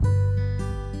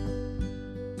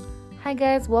Hi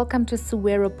guys, welcome to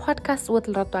Suero podcast with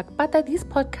Lotwak Pata. These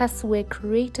podcasts were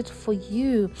created for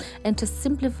you and to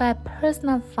simplify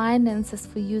personal finances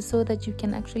for you so that you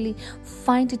can actually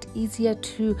find it easier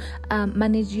to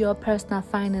manage your personal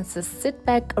finances. Sit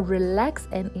back, relax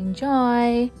and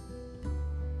enjoy.